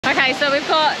Okay, so we've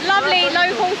got lovely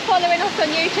locals following us on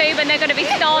YouTube and they're going to be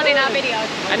starred in our video.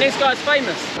 And this guy's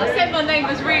famous. I said my name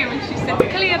was Rhea and she said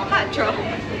Cleopatra.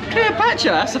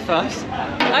 Cleopatra, that's the first.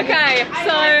 Okay,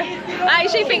 so I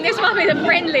actually think this might be the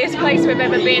friendliest place we've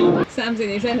ever been. Sam's in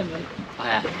his element. Oh,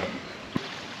 yeah.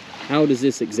 How does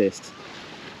this exist?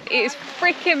 It's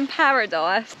freaking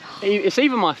paradise. It's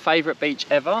either my favourite beach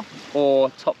ever or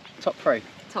top 3.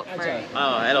 Top 3.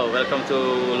 Oh, hello, welcome to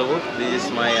Luwuk. This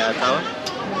is my town.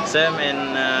 Sam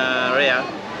and Rhea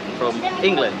from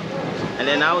England. And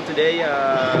then now today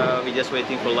we're just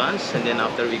waiting for lunch, and then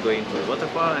after we going to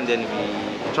waterfall, and then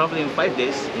we traveling 5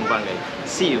 days in Banggai.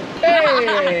 See you.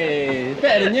 Hey,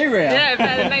 better than you, Rhea. Yeah,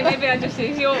 better than me. Maybe I'll just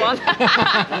use your one.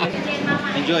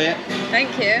 Enjoy it.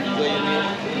 Thank you. Enjoy your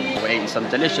meal. We're eating some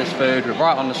delicious food. We're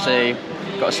right on the sea.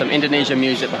 Got some Indonesian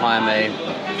music behind me.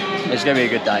 It's going to be a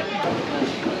good day.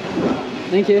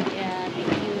 Thank you.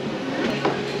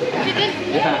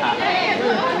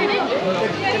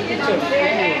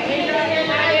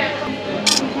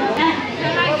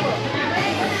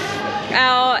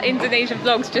 Our Indonesian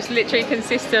vlogs just literally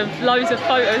consist of loads of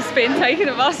photos being taken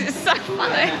of us. It's so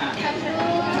funny.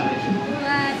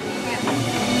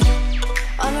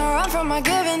 On the run from my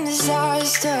given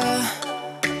disaster,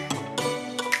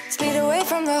 speed away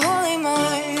from the holy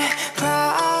mind,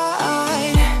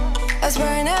 pride. That's where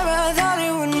I never thought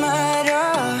it would matter.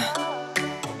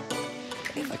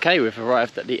 Okay, we've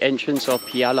arrived at the entrance of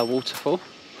Piala Waterfall,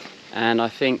 and I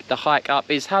think the hike up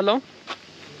is how long?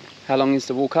 How long is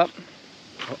the walk up?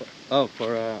 Oh,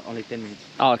 for only 10 minutes.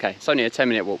 Oh, okay. It's only a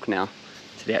 10-minute walk now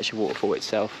to the actual waterfall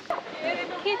itself.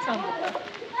 Kids on the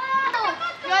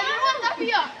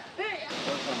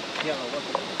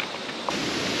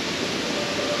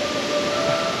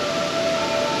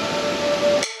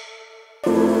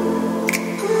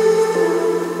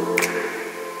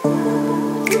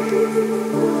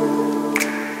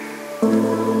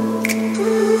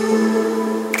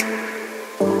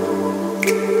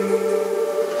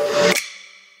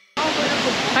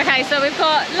Okay, so we've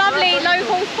got lovely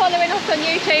locals following us on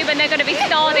YouTube and they're going to be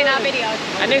starred in our video.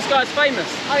 And this guy's famous.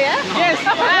 Oh yeah? Yes.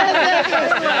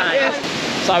 Yes.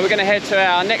 So we're going to head to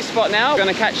our next spot now. We're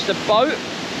going to catch the boat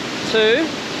to,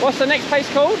 what's the next place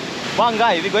called?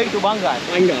 Banggai, we're going to Banggai.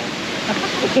 Banggai.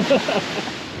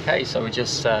 Okay, so we're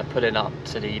just pulling up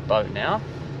to the boat now.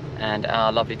 And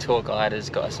our lovely tour guide has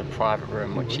got us a private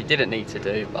room, which he didn't need to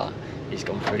do, but he's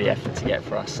gone through the effort to get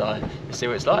for us. So let's see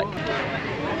what it's like.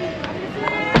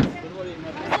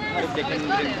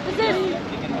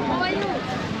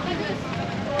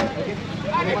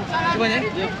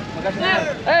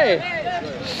 Hey!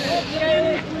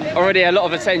 Already a lot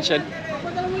of attention.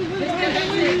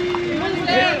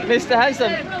 Mr.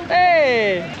 Handsome.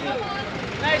 Hey!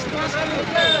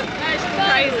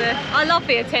 Crazy. I love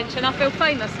the attention. I feel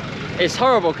famous. It's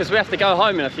horrible because we have to go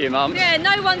home in a few months. Yeah,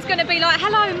 no one's going to be like,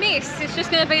 hello miss. It's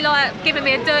just going to be like giving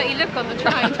me a dirty look on the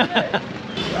train.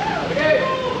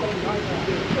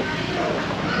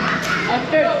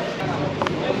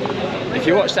 If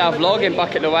you watched our vlog in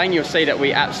Bukit Luwang, you'll see that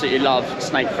we absolutely love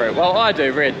snake fruit. Well, I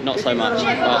do, Rhea not so much.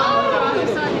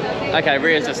 But, okay,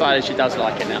 Rhea's decided she does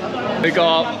like it now. We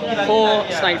got 4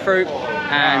 snake fruit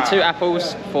and 2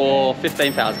 apples for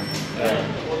 15,000.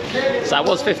 So it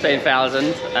was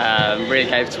 15,000. Rhea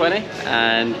gave 20,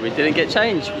 and we didn't get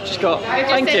change. We just got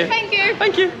thank you. Thank you.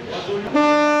 Thank you.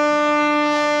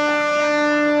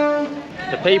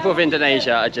 The people of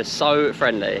Indonesia are just so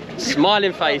friendly.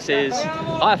 Smiling faces,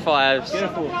 high fives.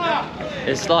 Beautiful.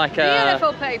 It's like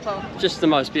Beautiful people. just the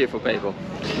most beautiful people.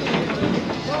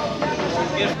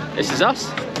 This is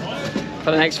us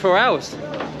for the next 4 hours.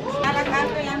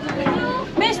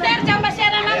 Mister, jangan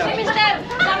bersyarat langsung, Mister.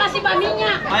 Sama si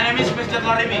Baminya. My name is Mr.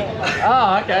 Larimi.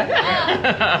 Oh, okay.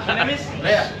 My name is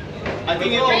Lea. I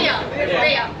think it's Lea.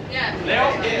 Yeah.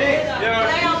 Leo. Leo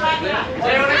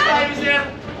next time, Mister.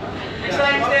 Next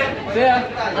time, Mister.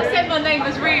 Yeah. I said my name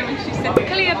was Rhea and she said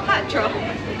Cleopatra.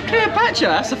 Cleopatra,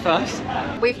 that's the first.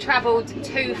 We've travelled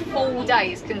 2 full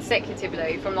days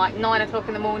consecutively from like 9 o'clock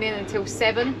in the morning until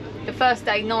 7. The first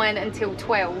day 9 until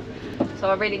 12. So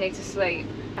I really need to sleep.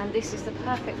 And this is the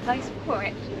perfect place for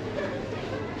it.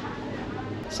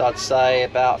 So I'd say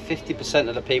about 50%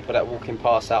 of the people that are walking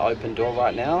past that open door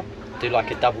right now do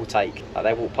like a double take. Like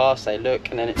they walk past, they look,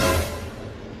 and then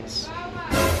it's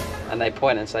and they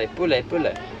point and say "Bule,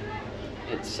 bule."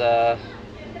 It's don't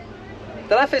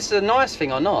know if it's a nice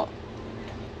thing or not.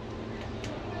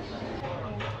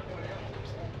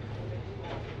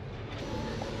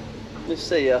 Let's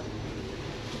see.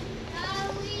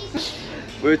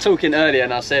 We were talking earlier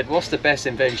and I said, what's the best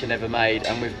invention ever made?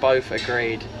 And we've both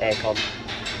agreed aircon.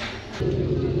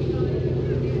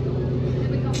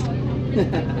 Okay,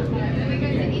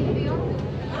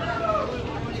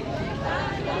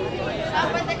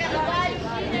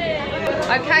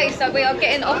 so we are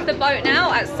getting off the boat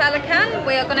now at Salakan.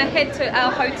 We are going to head to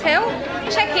our hotel,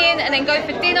 check in, and then go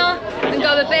for dinner and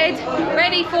go to bed,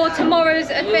 ready for tomorrow's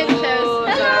adventures. Hello!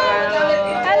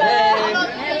 Hello!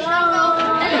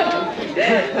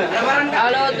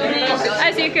 Hello, tourists!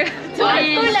 As you can...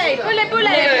 Pule,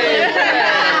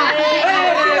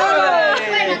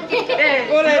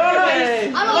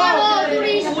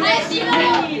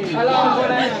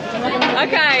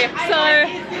 Okay, so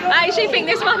I actually think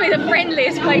this might be the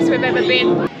friendliest place we've ever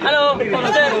been. Hello, Oh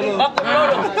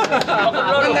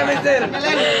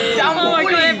my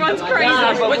god, everyone's crazy. So,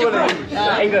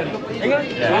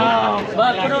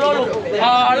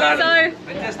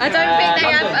 I don't think they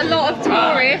have a lot of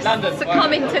tourists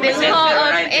coming to this part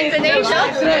of Indonesia.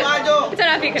 I don't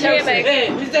know if you can hear me,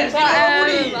 but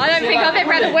I don't think I've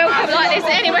ever had a welcome like this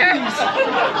anywhere else.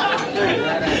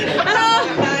 Hello!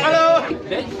 Hello!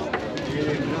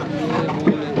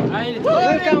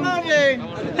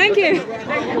 Thank you.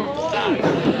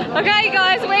 Okay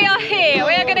guys, we are here.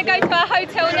 We are going to go to our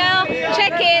hotel now,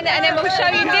 check in, and then we'll show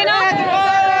you dinner,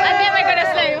 and then we're going to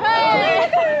sleep.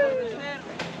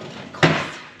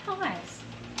 Nice.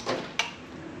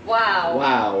 Wow.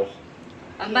 Wow.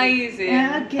 Amazing.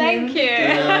 Thank you.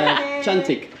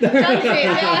 Chantik.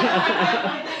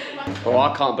 Well,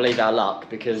 I can't believe our luck,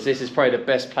 because this is probably the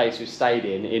best place we've stayed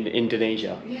in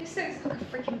Indonesia. This looks like a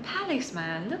freaking palace,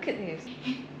 man. Look at this.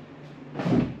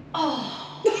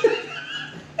 Oh.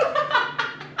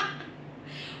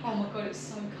 Oh my god, it's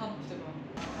so comfortable.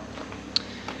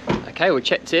 Okay, we're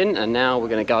checked in, and now we're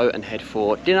going to go and head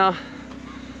for dinner.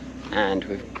 And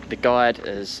the guide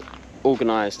has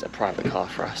organised a private car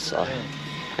for us, so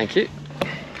thank you.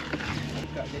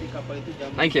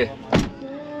 Thank you.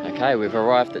 Okay, we've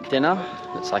arrived at dinner.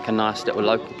 It's like a nice little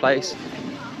local place.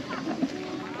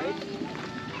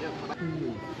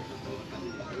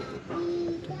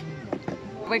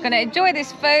 We're going to enjoy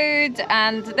this food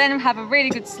and then have a really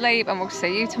good sleep, and we'll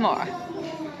see you tomorrow.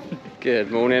 Good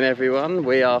morning everyone.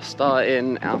 We are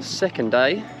starting our second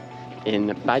day in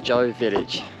Acho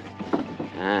village.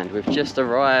 And we've just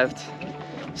arrived.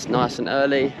 It's nice and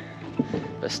early,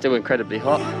 but still incredibly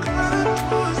hot.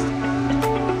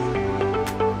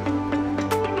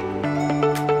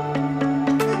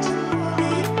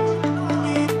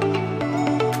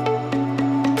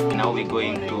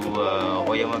 Going to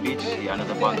Oyama Beach,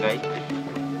 another Banggai,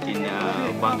 in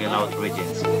Banggai Laut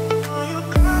regions.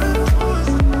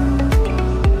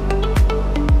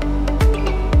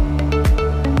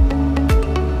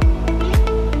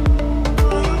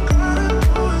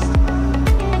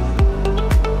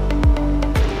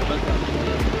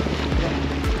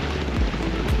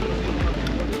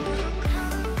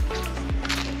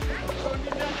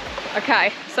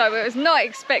 Okay, so I was not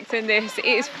expecting this. It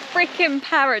is freaking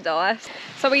paradise.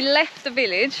 So we left the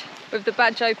village with the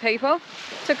Acho people,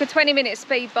 took a 20-minute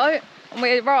speedboat, and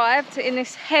we arrived in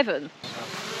this heaven.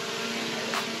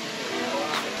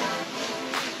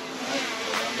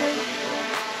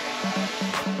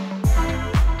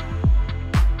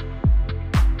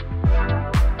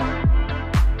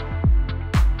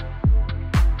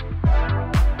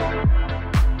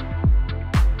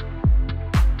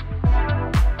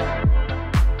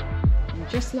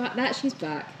 Just like that, she's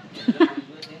back.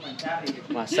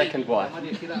 My second wife.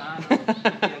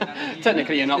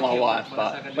 Technically you're not my wife,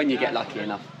 but when you get lucky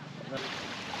enough.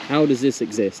 How does this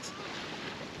exist?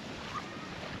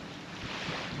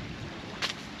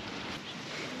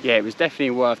 Yeah, it was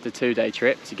definitely worth the 2-day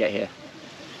trip to get here.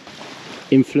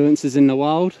 Influences in the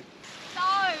wild. So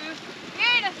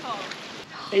beautiful.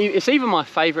 It's either my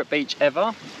favourite beach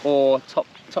ever or top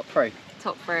 3.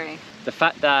 Top 3. The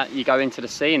fact that you go into the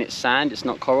sea and it's sand, it's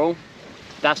not coral,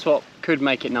 that's what could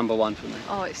make it #1 for me.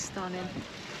 Oh, it's stunning.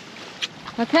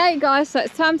 Okay guys, so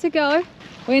it's time to go.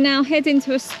 We're now heading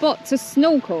to a spot to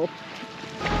snorkel.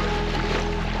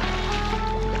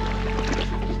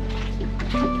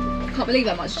 Can't believe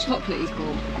how much chocolate he's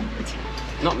bought.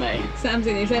 Not me. Sam's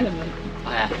in his element. Oh,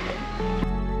 yeah.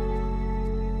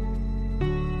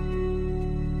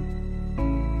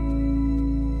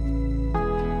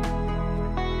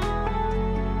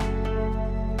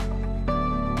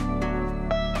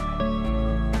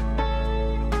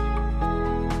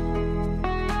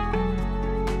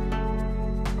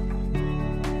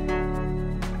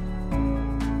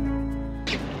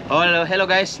 Hello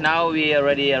guys, now we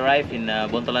already arrived in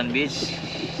Bontolan Beach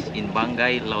in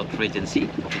Banggai Laut Regency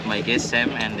with my guest Sam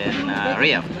and then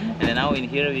Rhea. And then now in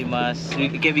here we can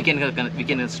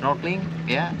snorkeling.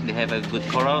 Yeah, they have a good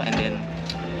coral, and then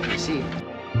we see.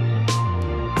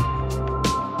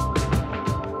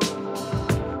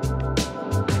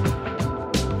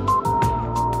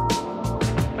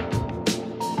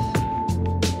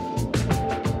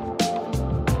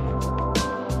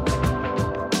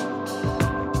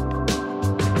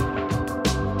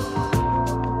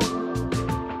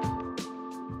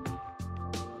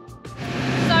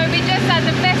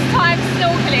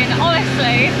 snorkeling,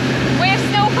 honestly, we've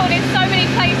snorkeled in so many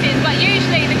places, but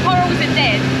usually the corals are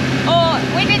dead, or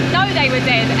we didn't know they were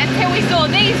dead until we saw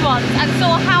these ones and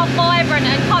saw how vibrant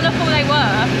and colourful they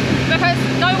were, because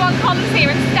no one comes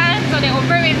here and stands on it or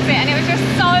ruins it, and it was just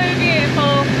so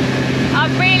beautiful. I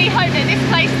really hope that this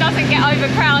place doesn't get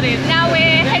overcrowded. Now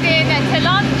we're heading to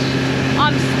lunch.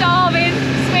 I'm starving.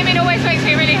 Swimming always makes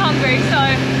me really hungry, so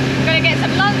I'm gonna get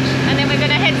some lunch and then we're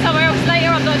gonna head somewhere else later.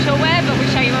 I'm not sure where, but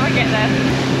we'll show you when we get there.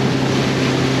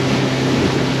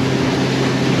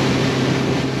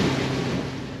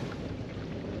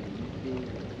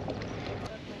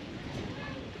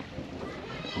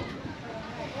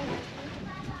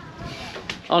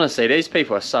 Honestly, these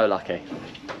people are so lucky.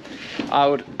 I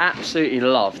would absolutely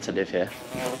love to live here.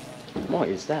 What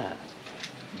is that?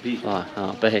 Beach.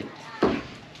 Oh, bee.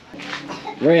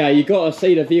 Ria, you got to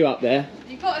see the view up there.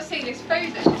 You've got to see this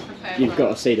food that she's prepared. You've got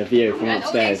to see the view from and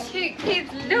upstairs. all these cute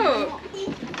kids, look!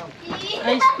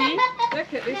 Ice cream?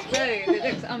 Look at this food, it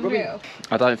looks unreal.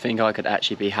 I don't think I could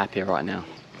actually be happier right now.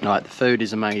 Like, the food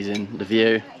is amazing, the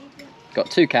view.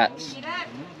 Got 2 cats.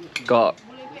 Got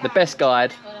the best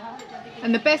guide.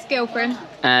 And the best girlfriend.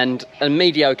 And a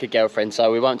mediocre girlfriend,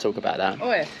 so we won't talk about that. Oh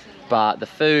yeah. But the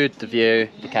food, the view,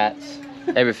 the cats,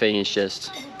 everything is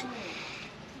just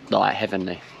like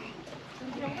heavenly.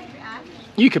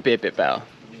 You could be a bit better.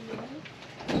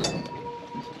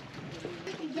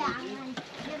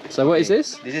 So what is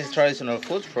this? This is traditional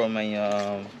food from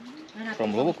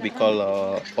Luwuk. We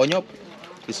call onyop.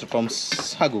 It's from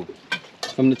sagu,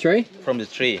 From the tree? from the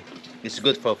tree. It's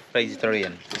good for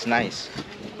vegetarian. It's nice.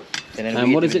 Then And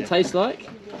we what eat does with it taste like?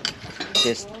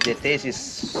 The taste is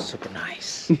super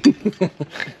nice.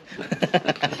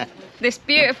 This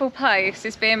beautiful place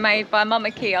is being made by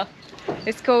Mumma Kia.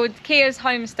 It's called Kia's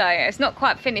Homestay. It's not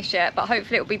quite finished yet, but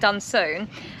hopefully it'll be done soon.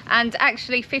 And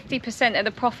actually 50% of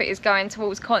the profit is going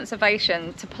towards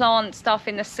conservation, to plant stuff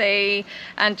in the sea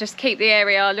and just keep the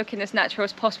area looking as natural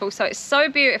as possible. So it's so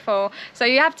beautiful. So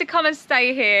you have to come and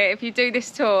stay here if you do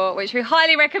this tour, which we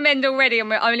highly recommend already, and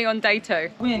we're only on day 2.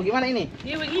 Gimana ini?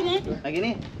 Iya begini.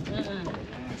 Gini?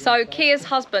 So Kia's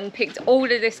husband picked all of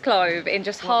this clove in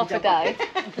just half a day.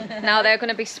 Now they're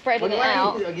going to be spreading it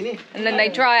out, and then they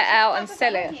dry it out and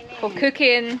sell it for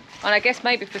cooking, and I guess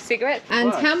maybe for cigarettes.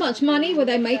 And how much money will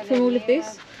they make from all of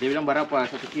this? Dia bilang berapa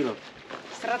 1 kilo?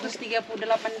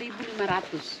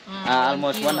 138.500.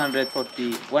 Almost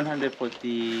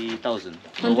 140,000.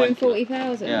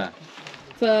 140,000? Yeah.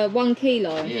 For 1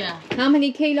 kilo? Yeah. How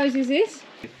many kilos is this?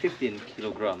 15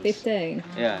 kilograms. 15.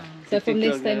 Yeah. So from 15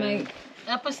 this they kilograms. make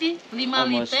Apa sih? 5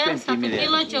 Almost liter, 20 1 million.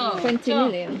 kilo, Cok. 20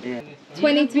 million. Yeah.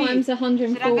 20 times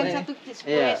 140.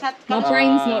 Yeah. My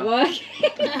brain's not working.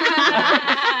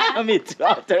 Me too,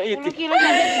 after 10 eating. kilo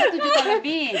saja 1 juta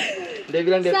lebih. Dia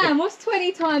bilang dia Sam, what's 20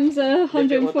 times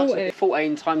 140?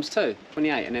 14 times 2,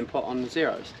 28, and then put on the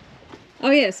zeros.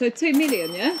 Oh yeah, so 2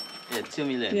 million, yeah? Yeah, 2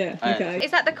 million. Yeah, okay.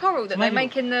 Is that the coral that they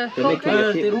make in the They're making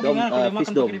a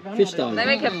fish dome. Fish dome. They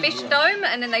make a fish dome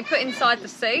and then they put inside the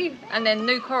sea, and then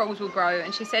new corals will grow.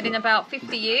 And she said in about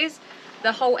 50 years,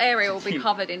 the whole area will be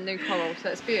covered in new coral. So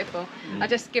it's beautiful. I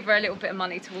just give her a little bit of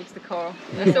money towards the coral.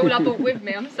 That's all I brought with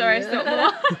me. I'm sorry it's not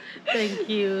more. Thank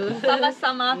you.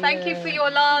 Summer. Thank you for your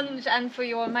lunch and for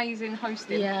your amazing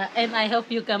hosting. Yeah, and I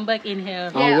hope you come back in here.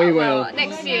 Yeah, we will. well,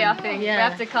 next year, I think. Yeah. We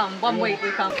have to come. 1 week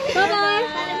we come. Bye-bye.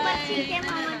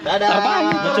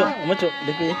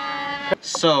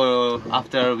 So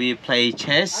after we play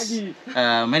chess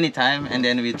many times, and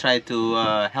then we try to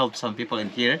help some people in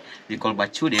here. We call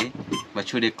bachude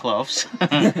clubs,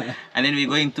 and then we're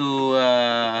going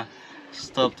to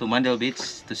stop to Mandel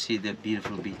Beach to see the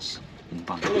beautiful beach in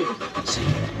Banggai. Let's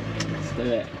do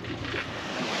it.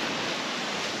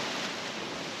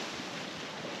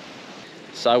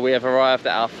 So we have arrived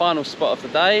at our final spot of the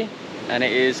day, and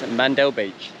it is Mandel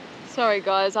Beach. Sorry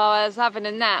guys, I was having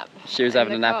a nap. She was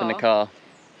having a nap in the car.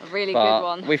 A really But good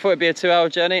one. we thought it'd be a 2-hour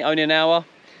journey, only an hour.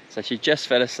 So she just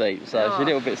fell asleep, so she's a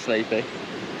little bit sleepy.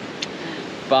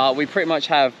 But we pretty much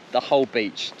have the whole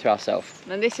beach to ourselves.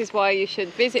 And this is why you should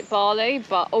visit Bali,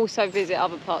 but also visit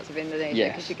other parts of Indonesia,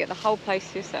 because you get the whole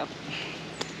place to yourself.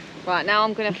 Right, now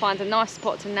I'm going to find a nice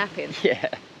spot to nap in. Yeah.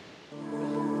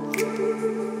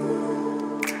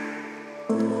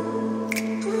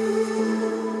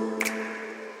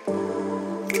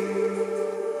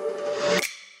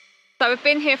 So we've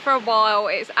been here for a while.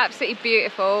 It's absolutely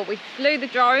beautiful. We flew the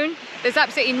drone. There's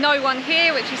absolutely no one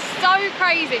here, which is so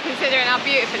crazy considering how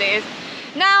beautiful it is.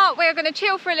 Now we're going to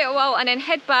chill for a little while and then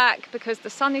head back because the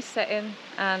sun is setting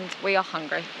and we are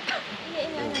hungry.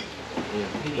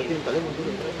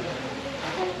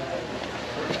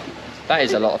 That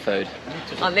is a lot of food.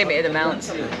 Unlimited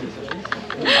amounts.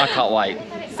 I can't wait.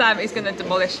 Sam is going to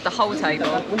demolish the whole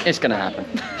table. It's going to happen.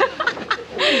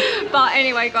 But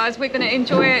anyway, guys, we're going to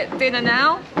enjoy dinner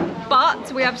now.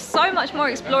 But we have so much more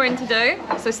exploring to do,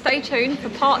 so stay tuned for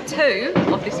part 2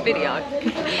 of this video.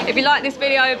 If you like this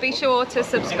video, be sure to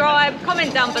subscribe,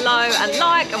 comment down below and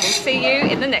like, and we'll see you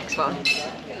in the next one.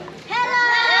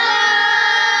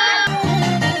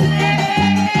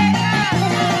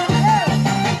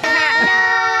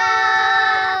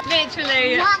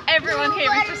 Literally, everyone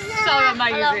here is just so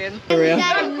amazing. Maria.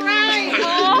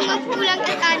 Pulang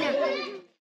ke sana.